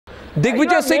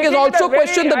Digvijay Singh has also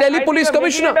questioned the Delhi Police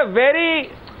Commissioner.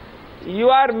 You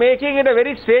are making it a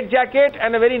very straitjacket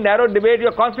and a very narrow debate. You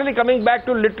are constantly coming back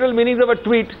to literal meanings of a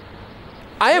tweet.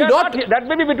 I am not. That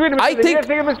may be between Mr. Digvijay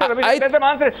Singh and Mr. Ravi. Let them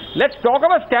answer. Let's talk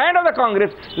of a stand of the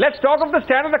Congress. Let's talk of the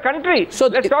stand of the country. So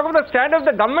let's talk of the stand of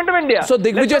the government of India. So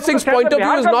Digvijay Singh's point of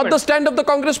view is not the stand of the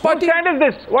Congress party? What stand is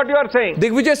this? What you are saying?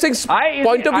 Digvijay Singh's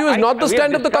point of view is not the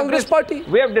stand of the Congress party?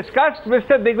 We have discussed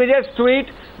Mr. Digvijay's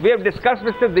tweet. We have discussed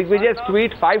Mr. Digvijay's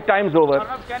tweet 5 times over.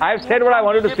 I have said what I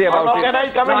wanted to say about it. Can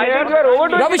I come in here?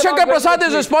 Ravi Shankar Prasad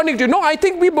is responding to you. No, I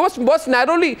think we must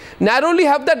narrowly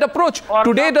have that approach.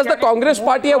 Today, does the Congress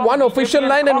party have one official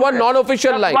line and one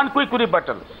non-official line? One quick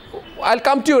rebuttal. I'll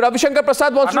come to you. Ravi Shankar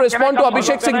Prasad wants to respond to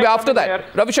Abhishek Singhvi after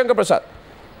that. Ravi Shankar Prasad.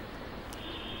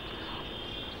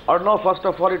 Arnab, first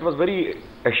of all, it was very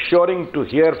assuring to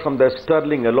hear from the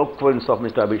sterling eloquence of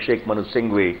Mr. Abhishek Manu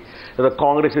Singhvi that the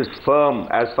Congress is firm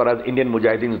as far as Indian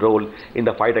Mujahideen's role in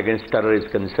the fight against terror is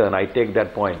concerned. I take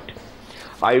that point.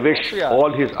 I wish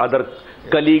all his other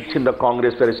colleagues in the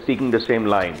Congress were speaking the same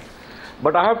line.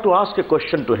 But I have to ask a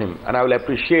question to him, and I will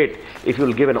appreciate if you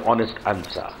will give an honest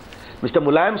answer. Mr.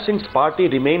 Mulayam Singh's party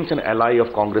remains an ally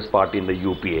of Congress party in the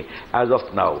UPA as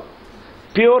of now.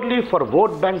 Purely for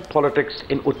vote bank politics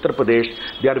in Uttar Pradesh,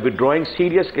 they are withdrawing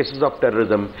serious cases of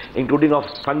terrorism, including of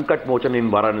Sankat Mochan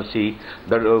in Varanasi,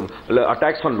 the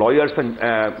attacks on lawyers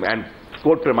and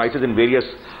court premises in various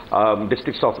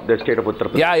districts of the state of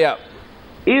Uttar Pradesh.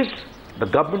 Is the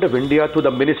government of India to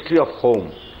the Ministry of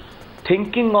Home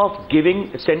thinking of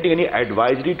sending any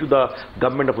advisory to the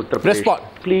government of Uttar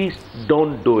Pradesh? Please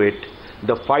don't do it.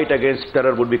 The fight against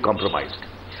terror would be compromised.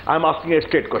 I am asking a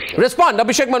straight question. Respond,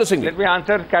 Abhishek Manu Singhvi. Let me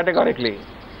answer categorically.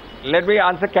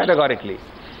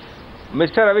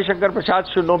 Mr. Ravi Shankar Prasad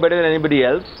should know better than anybody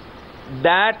else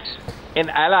that an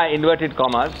ally, inverted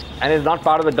commas, and is not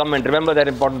part of the government, remember that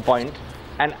important point,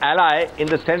 an ally in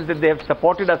the sense that they have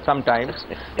supported us sometimes,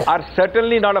 are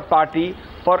certainly not a party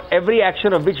for every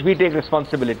action of which we take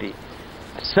responsibility.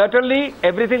 Certainly,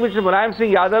 everything which Mulayam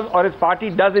Singh Yadav or his party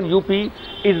does in UP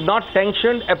is not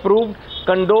sanctioned, approved,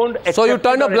 condoned, so you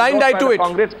turn a blind eye to it.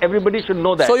 Congress, everybody should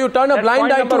know that. So you turn a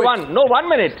blind eye to it. One. No, 1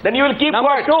 minute. Then you will keep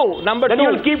quiet. Number two. You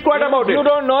will keep quiet about it. You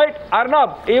don't know it,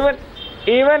 Arnab. Even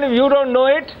if you don't know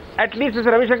it, at least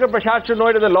Mr. Ravi Shankar Prasad should know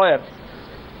it as a lawyer.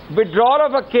 Withdrawal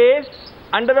of a case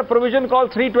under a provision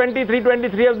called 320,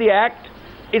 323 of the Act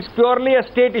is purely a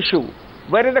state issue.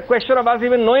 Where is the question of us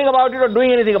even knowing about it or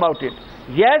doing anything about it?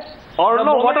 Yes. Or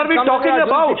no, what are we talking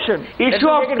about? Issue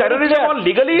of terrorism or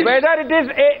legalese? Whether it is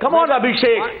a... Come on,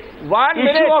 Abhishek.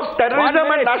 Issue of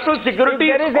terrorism and national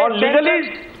security or legalese?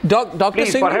 Dr.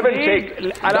 Please, for heaven's sake,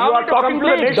 you are talking to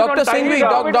the nation. Dr.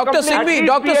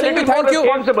 Singhvi, thank you.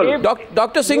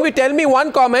 Dr. Singhvi, tell me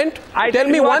one comment.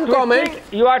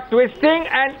 You are twisting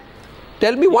and...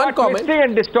 Tell me one comment. Twisting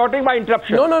and distorting my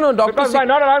interruption. No, Dr. Because by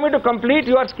not allowing me to complete,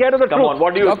 you are scared of the truth. Come on,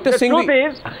 what do you... Dr. The Singhvi.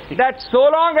 truth is that so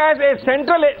long as a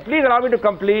central... Please allow me to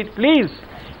complete, please.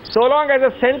 So long as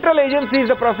a central agency is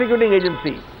the prosecuting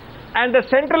agency, and the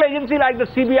central agency like the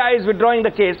CBI is withdrawing the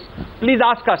case, please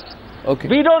ask us. Okay.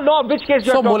 We don't know which case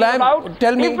you are talking about.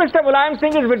 Tell me. If Mr. Mulayam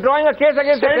Singh is withdrawing a case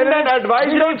against send an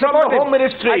advisory from the Home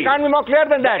Ministry. I can't be more clear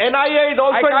than that. NIA is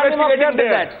also investigating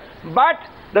there. But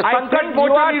the Sankat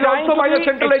Mochan is also by the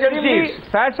central agencies.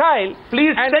 Facile.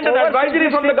 Please send an advisory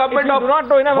from the government of... You do not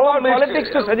know enough about politics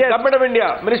to suggest. Government of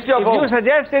India, Ministry of Home. If you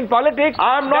suggest in politics...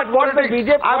 I am not politics.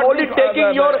 I am only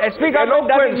taking your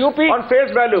eloquence on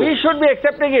face value. We should be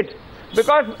accepting it.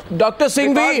 Because Dr.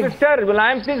 Singhvi, Mr.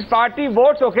 Mulayam Singh's party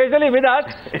votes occasionally with us,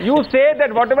 you say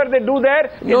that whatever they do there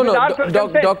is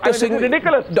Dr. Singhvi,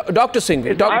 ridiculous. Dr.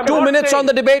 Singhvi, 2 minutes on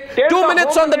the debate. 2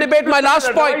 minutes on the debate. My last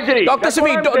point, Dr.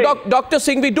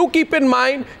 Singhvi, do keep in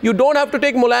mind you don't have to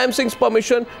take Mulayam Singh's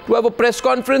permission to have a press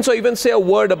conference or even say a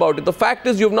word about it. The fact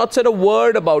is you have not said a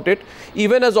word about it,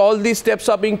 even as all these steps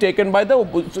are being taken by the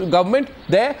government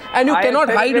there, and you cannot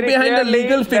hide behind a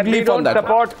legal fig leaf on that. We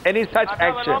don't support any such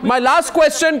action. My last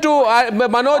question to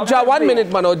Manoj Jha. 1 minute,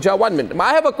 Manoj Jha, 1 minute.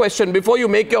 I have a question before you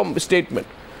make your statement.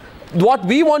 What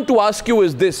we want to ask you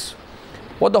is this.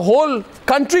 What the whole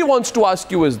country wants to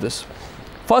ask you is this.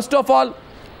 First of all,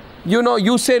 you know,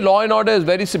 you say law and order is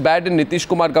very bad in Nitish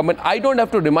Kumar government. I don't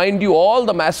have to remind you all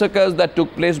the massacres that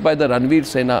took place by the Ranveer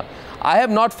Sena. I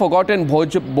have not forgotten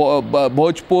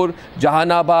Bhojpur,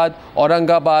 Jahanabad,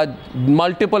 Aurangabad,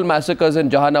 multiple massacres in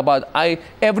Jahanabad.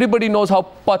 Everybody knows how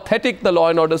pathetic the law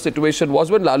and order situation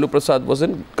was when Lalu Prasad was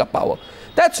in power.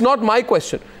 That's not my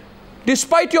question.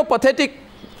 Despite your pathetic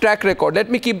track record,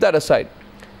 let me keep that aside.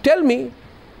 Tell me,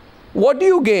 what do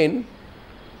you gain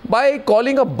by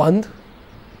calling a bandh?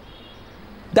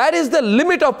 That is the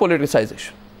limit of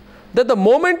politicization. that the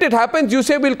moment it happens, you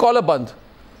say we'll call a bandh.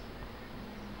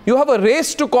 You have a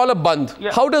race to call a bandh.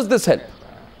 Yeah. How does this help?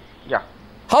 Yeah.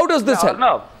 How does this help?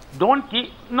 No, don't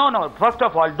keep, no, first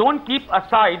of all, don't keep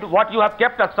aside what you have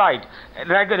kept aside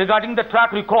regarding the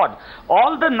track record.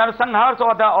 All the Narsanghars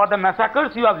or the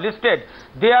massacres you have listed,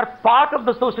 they are part of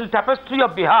the social tapestry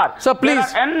of Bihar. Sir,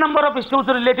 please. There are n number of issues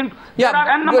relating. Yeah, there are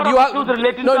n number of issues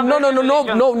relating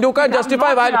to no, you can't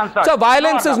justify violence. Sir,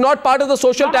 violence is not part of the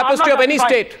social tapestry of any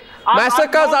state.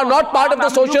 Massacres are not part of the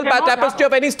social tapestry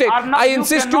of any state. I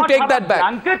insist you take that back.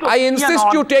 I insist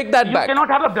you take that back.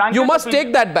 You must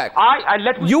take that back.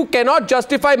 You cannot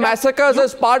justify massacres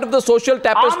as part of the social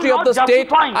tapestry of the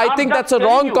state. I think that's a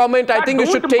wrong comment. I think you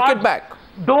should take it back.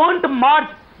 Don't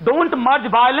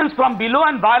merge violence from below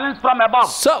and violence from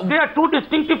above. Sir, they are two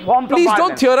distinctive forms of violence. Please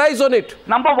don't theorize on it.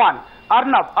 Number one,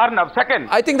 Arnab. Second,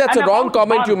 I think that's a wrong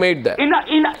comment you made there.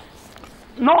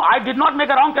 No, I did not make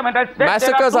a wrong comment. I said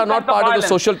massacres are not part of the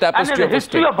social tapestry of the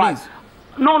state. Please.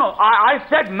 No, I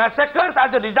said massacres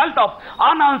as a result of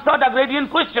unanswered agrarian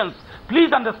questions.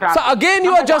 Please understand. So again,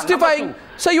 you are justifying.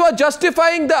 So you are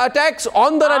justifying the attacks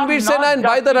on the Ranveer Sena and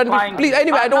by the Ranveer. Please,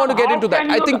 anyway, I don't want to get into that.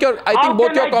 I think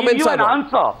both your comments are wrong.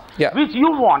 Answer which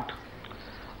you want.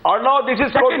 Arnab, this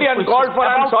is totally uncalled for.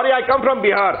 I'm sorry, I come from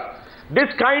Bihar. This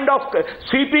kind of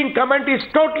sweeping comment is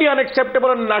totally unacceptable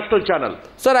on a national channel.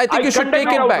 Sir, I think you should take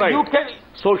it back.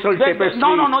 Social tapestry,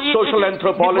 social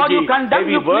anthropology,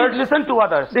 heavy words. Listen to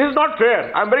others. This is not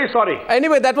fair. I'm very sorry.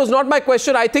 Anyway, that was not my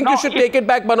question. I think you should take it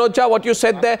back, Manoj Jha, what you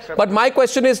said there. But my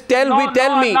question is, tell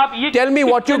me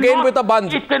what you gain with a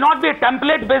bandh. It cannot be a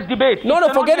template-based debate. No,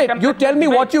 forget it. You tell me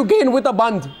what you gain with a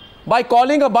bandh. By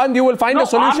calling a bandh, you will find a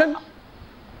solution?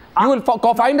 You will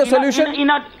find a solution?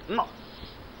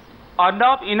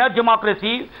 Arnab, in a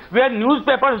democracy where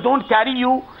newspapers don't carry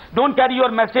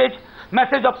your message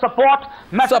of support,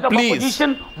 message of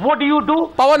opposition, what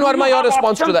do? Pavan Verma, your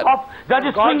response to that.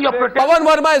 Registering your protest. Pavan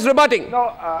Verma is rebutting. No,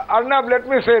 Arnab, let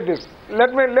me say this.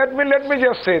 Let me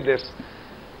just say this.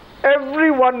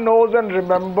 Everyone knows and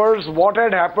remembers what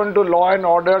had happened to law and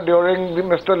order during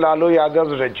Mr. Lalu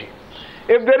Yadav's regime.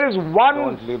 If there is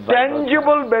one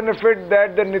tangible benefit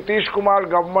that the Nitish Kumar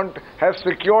government has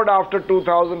secured after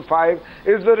 2005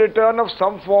 is the return of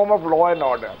some form of law and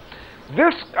order.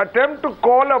 This attempt to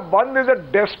call a bandh is a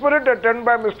desperate attempt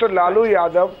by Mr. Lalu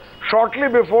Yadav shortly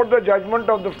before the judgment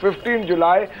of the 15th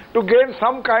July to gain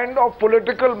some kind of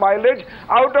political mileage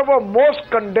out of a most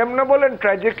condemnable and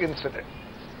tragic incident.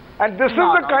 And this is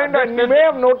the kind you may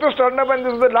have noticed, Arnab, and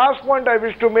this is the last point I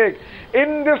wish to make.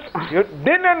 In this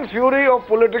din and fury of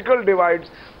political divides,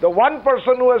 the one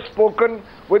person who has spoken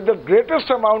with the greatest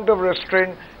amount of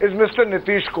restraint is Mr.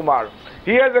 Nitish Kumar.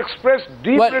 He has expressed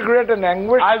deep regret and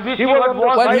anguish. He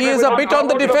is a bit on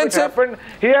the defensive.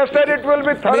 He has said it will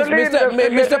be thoroughly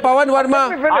Mr. Pavan Verma,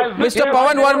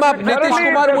 Nitish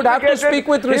Kumar would have to speak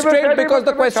with restraint because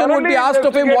the question would be asked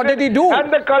of him, what did he do?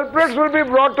 And the culprits will be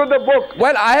brought to the book.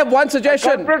 Well, I have one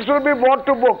suggestion. Culprits will be brought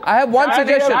to book. I have one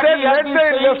suggestion. Let the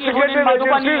investigative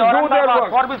agencies do their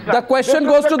work. The question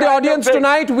goes to the audience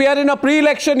tonight. We are in a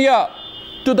pre-election year.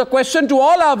 The question to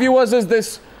all our viewers is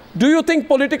this. Do you think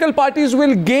political parties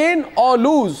will gain or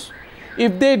lose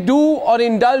if they do or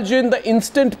indulge in the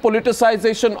instant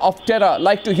politicization of terror? I'd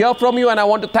like to hear from you, and I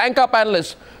want to thank our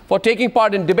panelists for taking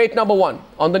part in debate number 1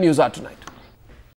 on the Newshour tonight.